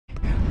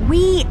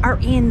We are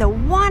in the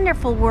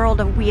wonderful world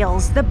of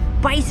wheels, the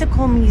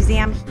Bicycle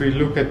Museum. If we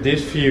look at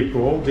this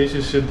vehicle, this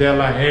is a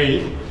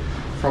Delahaye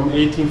from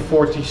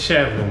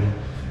 1847.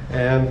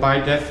 And by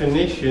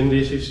definition,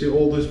 this is the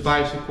oldest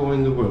bicycle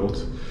in the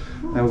world.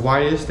 And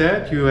why is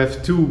that? You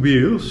have two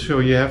wheels, so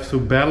you have to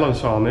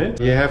balance on it.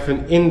 You have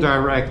an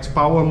indirect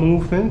power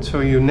movement,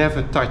 so you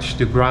never touch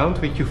the ground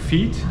with your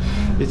feet.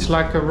 It's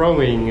like a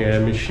rowing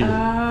machine.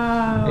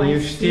 And you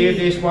steer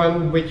this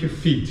one with your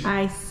feet.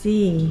 I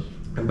see.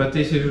 But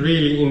this is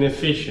really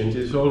inefficient.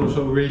 It's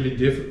also really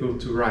difficult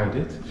to ride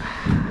it.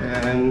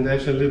 And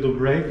there's a little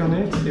brake on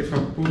it. If I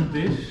pull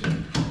this,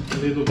 a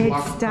little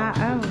block.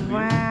 Oh,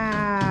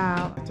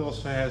 wow. It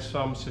also has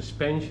some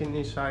suspension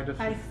inside of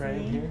the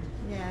frame here.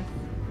 Yes.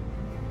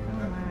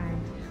 Oh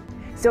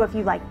my. So if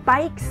you like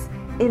bikes,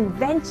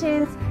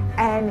 inventions,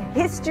 and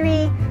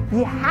history,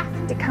 you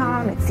have to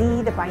come and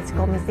see the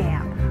Bicycle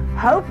Museum.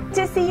 Hope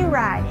to see you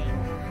riding.